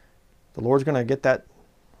 the Lord's going to get that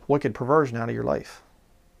wicked perversion out of your life.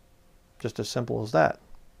 Just as simple as that.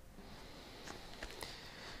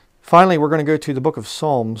 Finally, we're going to go to the book of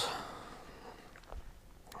Psalms.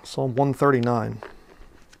 Psalm 139.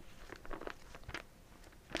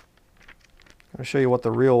 I'll show you what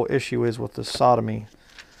the real issue is with the sodomy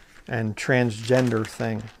and transgender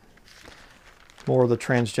thing. More of the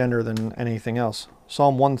transgender than anything else.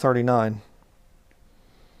 Psalm 139.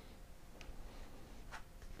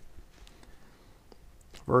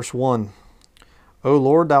 Verse 1. O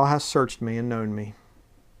Lord, thou hast searched me and known me.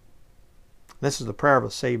 This is the prayer of a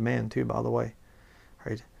saved man too, by the way.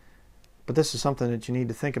 Right? But this is something that you need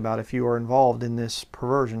to think about if you are involved in this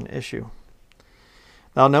perversion issue.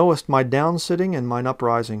 Thou knowest my downsitting and mine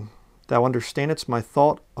uprising. Thou understandest my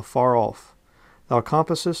thought afar off. Thou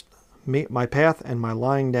compassest my path and my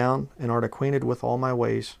lying down, and art acquainted with all my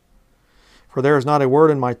ways. For there is not a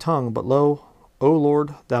word in my tongue, but lo, O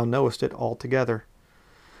Lord, thou knowest it altogether.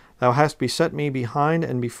 Thou hast beset me behind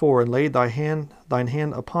and before, and laid thine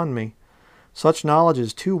hand upon me. Such knowledge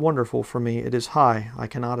is too wonderful for me. It is high. I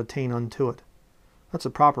cannot attain unto it. That's a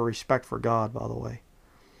proper respect for God, by the way.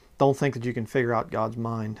 Don't think that you can figure out God's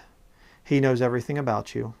mind. He knows everything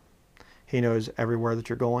about you. He knows everywhere that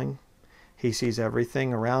you're going. He sees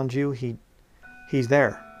everything around you. He's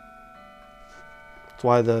there. That's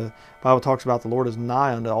why the Bible talks about the Lord is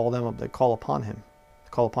nigh unto all them that call upon him.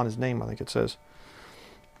 Call upon his name, I think it says.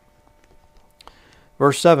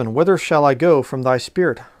 Verse 7, Whither shall I go from thy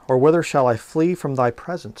spirit? Or whither shall I flee from thy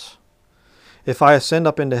presence? If I ascend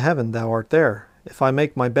up into heaven, thou art there. If I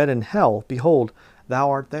make my bed in hell, behold, thou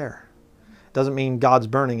art there. It doesn't mean God's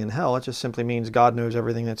burning in hell. It just simply means God knows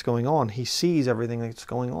everything that's going on. He sees everything that's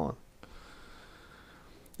going on.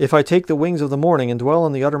 If I take the wings of the morning and dwell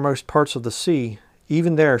in the uttermost parts of the sea,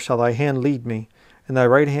 even there shall thy hand lead me, and thy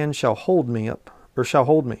right hand shall hold me up, or shall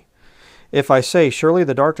hold me. If I say, Surely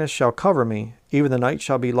the darkness shall cover me, even the night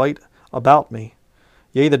shall be light about me.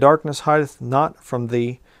 Yea, the darkness hideth not from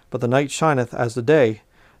thee, but the night shineth as the day.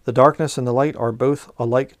 The darkness and the light are both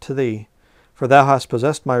alike to thee. For thou hast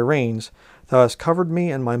possessed my reins, thou hast covered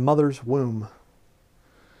me in my mother's womb.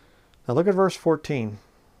 Now look at verse 14.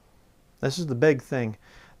 This is the big thing.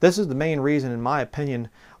 This is the main reason, in my opinion,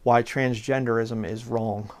 why transgenderism is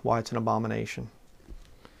wrong, why it's an abomination.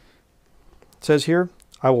 It says here,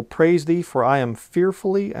 I will praise thee, for I am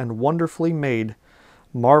fearfully and wonderfully made.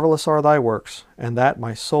 Marvelous are thy works, and that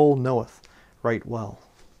my soul knoweth right well.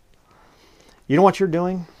 You know what you're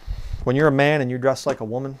doing? When you're a man and you dress like a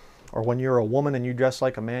woman, or when you're a woman and you dress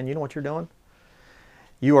like a man, you know what you're doing?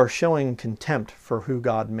 You are showing contempt for who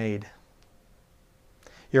God made.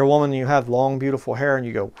 You're a woman and you have long, beautiful hair, and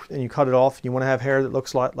you go and you cut it off, and you want to have hair that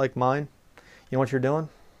looks like mine. You know what you're doing?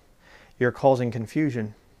 You're causing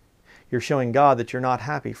confusion. You're showing God that you're not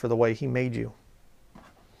happy for the way he made you.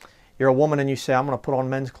 You're a woman and you say, I'm going to put on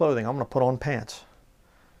men's clothing. I'm going to put on pants.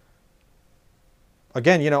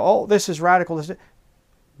 Again, oh, this is radical.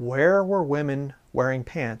 Where were women wearing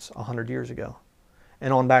pants 100 years ago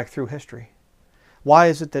and on back through history? Why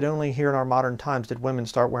is it that only here in our modern times did women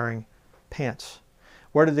start wearing pants?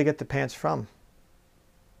 Where did they get the pants from?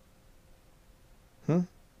 You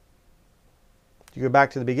go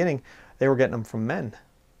back to the beginning, they were getting them from men.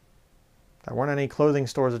 There weren't any clothing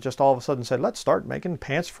stores that just all of a sudden said, let's start making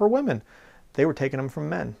pants for women. They were taking them from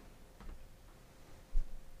men.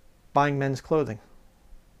 Buying men's clothing.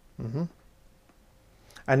 And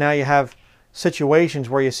now you have situations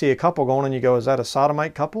where you see a couple going and you go, is that a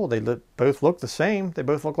sodomite couple? They both look the same. They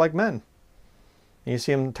both look like men. And you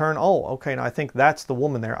see them turn, oh, okay, now I think that's the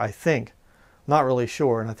woman there. I think. I'm not really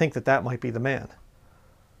sure. And I think that might be the man.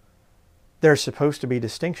 There's supposed to be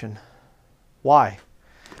distinction. Why?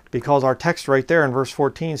 Because our text right there in verse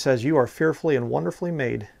 14 says, you are fearfully and wonderfully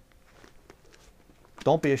made.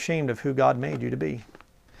 Don't be ashamed of who God made you to be.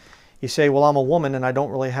 You say, well, I'm a woman and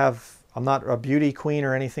I'm not a beauty queen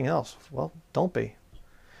or anything else. Well, don't be.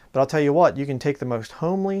 But I'll tell you what, you can take the most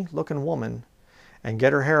homely looking woman and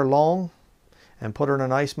get her hair long and put her in a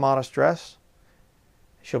nice modest dress.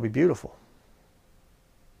 She'll be beautiful.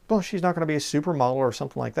 Well, she's not going to be a supermodel or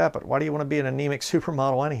something like that, but why do you want to be an anemic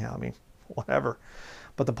supermodel anyhow? I mean, whatever.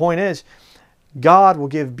 But the point is, God will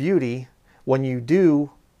give beauty when you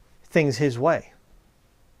do things his way.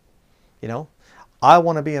 I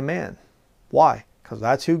want to be a man. Why? Because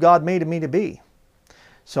that's who God made me to be.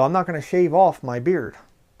 So I'm not going to shave off my beard.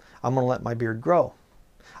 I'm going to let my beard grow.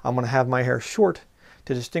 I'm going to have my hair short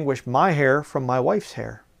to distinguish my hair from my wife's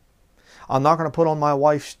hair. I'm not going to put on my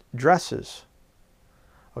wife's dresses.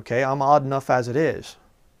 Okay, I'm odd enough as it is.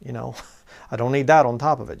 I don't need that on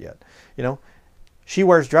top of it yet. She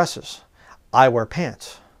wears dresses. I wear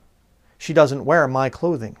pants. She doesn't wear my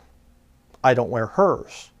clothing. I don't wear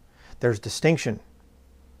hers. There's distinction.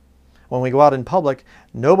 When we go out in public,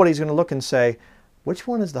 nobody's going to look and say, which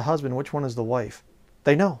one is the husband, which one is the wife?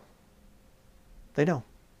 They know. They know.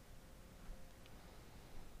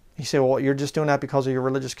 You say, well, you're just doing that because of your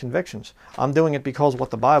religious convictions. I'm doing it because of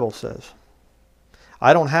what the Bible says.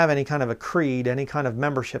 I don't have any kind of a creed, any kind of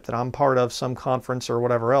membership that I'm part of, some conference or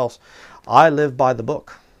whatever else. I live by the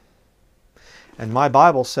book. And my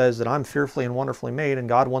Bible says that I'm fearfully and wonderfully made, and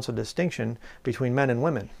God wants a distinction between men and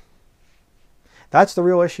women. That's the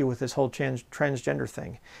real issue with this whole transgender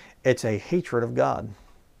thing. It's a hatred of God.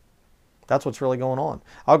 That's what's really going on.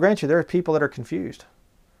 I'll grant you there are people that are confused.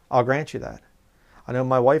 I'll grant you that. I know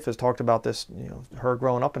my wife has talked about this, her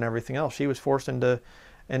growing up and everything else. She was forced into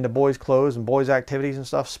into boys' clothes and boys' activities and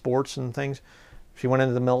stuff, sports and things. She went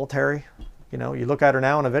into the military. You know, you look at her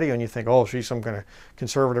now in a video and you think, oh, she's some kind of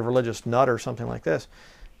conservative religious nut or something like this.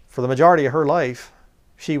 For the majority of her life,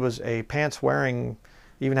 she was a pants-wearing,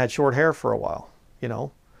 even had short hair for a while, you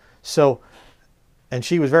know. So, and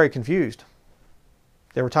she was very confused.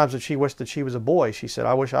 There were times that she wished that she was a boy. She said,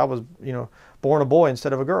 I wish I was, you know, born a boy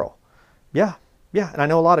instead of a girl. Yeah, yeah. And I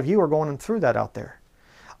know a lot of you are going through that out there.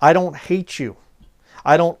 I don't hate you.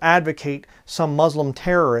 I don't advocate some Muslim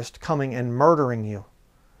terrorist coming and murdering you.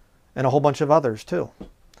 And a whole bunch of others too.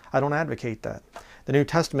 I don't advocate that. The New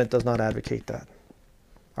Testament does not advocate that.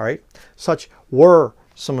 All right? Such were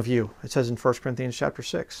some of you. It says in 1 Corinthians chapter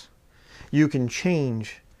 6. You can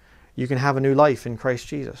change. You can have a new life in Christ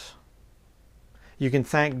Jesus. You can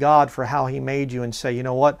thank God for how He made you and say, you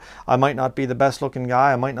know what? I might not be the best looking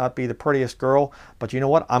guy. I might not be the prettiest girl. But you know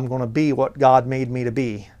what? I'm going to be what God made me to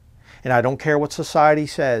be. And I don't care what society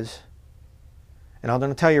says. And I'm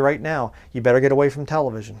going to tell you right now, you better get away from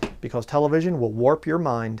television, because television will warp your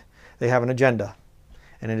mind. They have an agenda,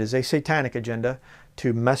 and it is a satanic agenda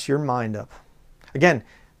to mess your mind up. Again,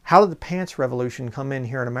 how did the pants revolution come in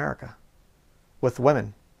here in America with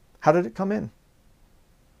women? How did it come in?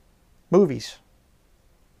 Movies.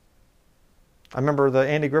 I remember the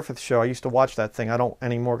Andy Griffith show. I used to watch that thing. I don't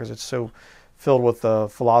anymore because it's so filled with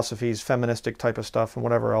philosophies, feministic type of stuff and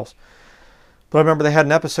whatever else. But I remember they had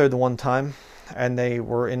an episode the one time, and they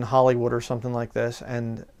were in Hollywood or something like this,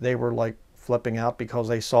 and they were like flipping out because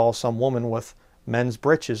they saw some woman with men's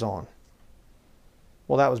breeches on.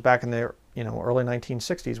 Well, that was back in the early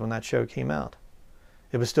 1960s when that show came out.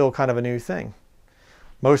 It was still kind of a new thing.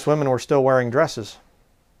 Most women were still wearing dresses.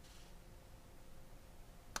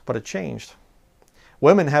 But it changed.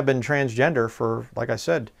 Women have been transgender for, like I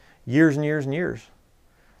said, years and years and years.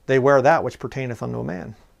 They wear that which pertaineth unto a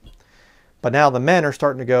man. But now the men are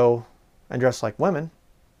starting to go and dress like women.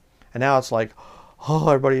 And now it's like, oh,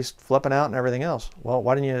 everybody's flipping out and everything else. Well,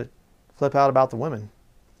 why didn't you flip out about the women?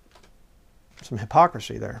 Some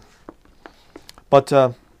hypocrisy there. But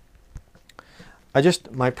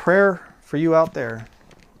my prayer for you out there,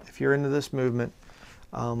 if you're into this movement,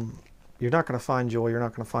 you're not going to find joy. You're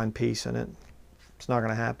not going to find peace in it. It's not going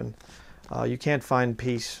to happen. You can't find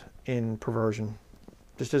peace in perversion.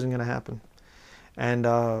 It just isn't going to happen. And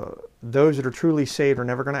those that are truly saved are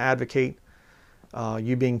never going to advocate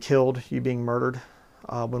you being killed, you being murdered.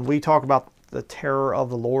 When we talk about the terror of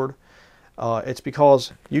the Lord, it's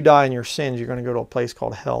because you die in your sins, you're going to go to a place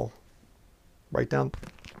called hell. Right down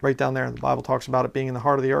there. The Bible talks about it being in the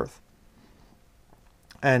heart of the earth.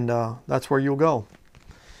 And that's where you'll go.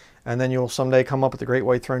 And then you'll someday come up at the great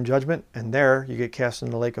white throne judgment, and there you get cast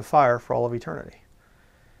in the lake of fire for all of eternity.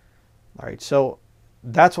 All right, so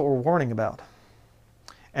that's what we're warning about.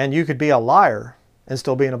 And you could be a liar and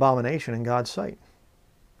still be an abomination in God's sight.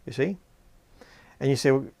 You see? And you say,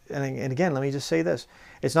 and again, let me just say this.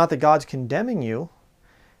 It's not that God's condemning you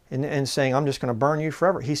and saying, I'm just going to burn you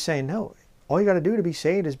forever. He's saying, no, all you got to do to be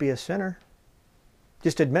saved is be a sinner.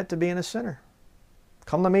 Just admit to being a sinner.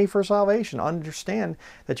 Come to me for salvation. Understand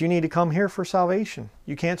that you need to come here for salvation.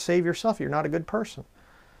 You can't save yourself. You're not a good person.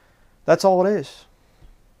 That's all it is.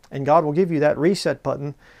 And God will give you that reset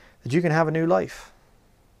button that you can have a new life.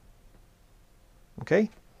 Okay?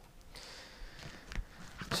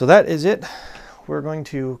 So that is it. We're going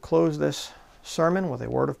to close this sermon with a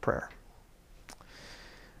word of prayer.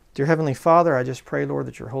 Dear Heavenly Father, I just pray, Lord,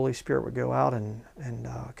 that your Holy Spirit would go out and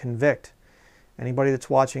convict anybody that's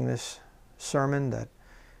watching this sermon that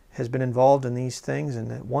has been involved in these things and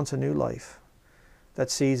that wants a new life, that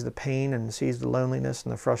sees the pain and sees the loneliness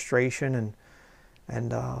and the frustration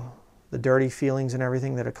and the dirty feelings and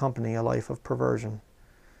everything that accompany a life of perversion.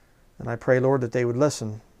 And I pray, Lord, that they would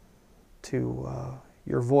listen to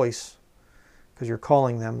your voice, because you're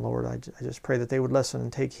calling them, Lord. I just pray that they would listen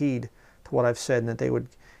and take heed to what I've said, and that they would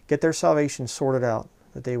get their salvation sorted out,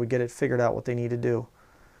 that they would get it figured out what they need to do,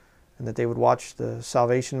 and that they would watch the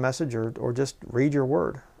salvation message or just read your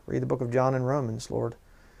word. Read the book of John and Romans, Lord,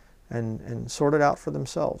 and sort it out for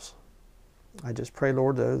themselves. I just pray,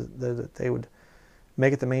 Lord, that they would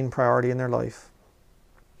make it the main priority in their life.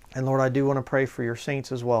 And Lord, I do want to pray for your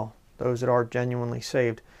saints as well, those that are genuinely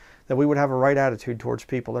saved, that we would have a right attitude towards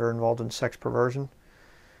people that are involved in sex perversion,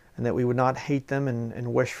 and that we would not hate them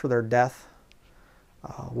and wish for their death.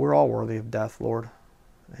 We're all worthy of death, Lord,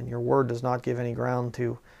 and your word does not give any ground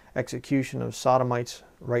to execution of sodomites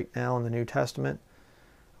right now in the New Testament.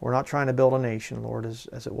 We're not trying to build a nation, Lord, as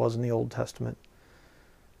it was in the Old Testament.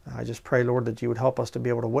 I just pray, Lord, that you would help us to be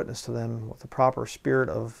able to witness to them with the proper spirit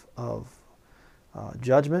of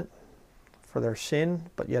judgment for their sin,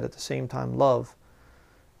 but yet at the same time love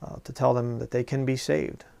to tell them that they can be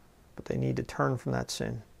saved, but they need to turn from that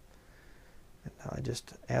sin. And I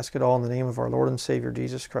just ask it all in the name of our Lord and Savior,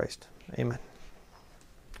 Jesus Christ. Amen.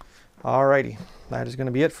 Alrighty, that is going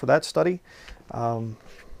to be it for that study.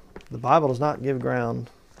 The Bible does not give ground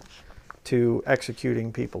to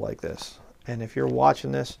executing people like this. And if you're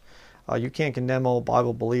watching this, you can't condemn all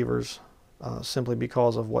Bible believers simply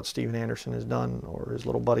because of what Steven Anderson has done, or his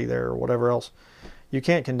little buddy there, or whatever else. You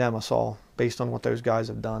can't condemn us all based on what those guys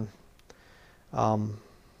have done.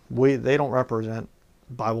 They don't represent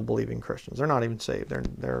Bible-believing Christians. They're not even saved.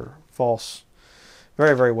 They're false,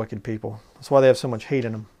 very, very wicked people. That's why they have so much hate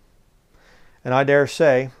in them. And I dare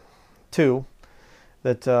say, too,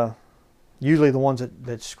 that usually the ones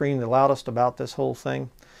that scream the loudest about this whole thing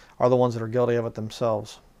are the ones that are guilty of it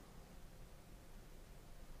themselves.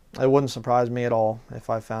 It wouldn't surprise me at all if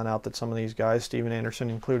I found out that some of these guys, Steven Anderson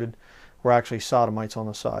included, were actually sodomites on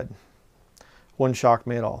the side. Wouldn't shock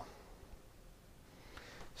me at all.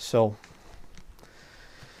 So,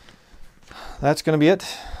 that's going to be it.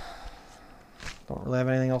 Don't really have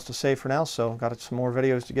anything else to say for now, so got some more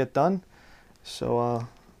videos to get done. So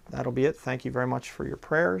that'll be it. Thank you very much for your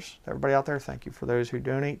prayers. Everybody out there, thank you for those who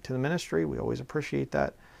donate to the ministry. We always appreciate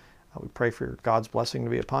that. We pray for God's blessing to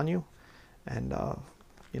be upon you. And,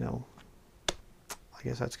 you know, I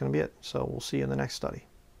guess that's going to be it. So we'll see you in the next study.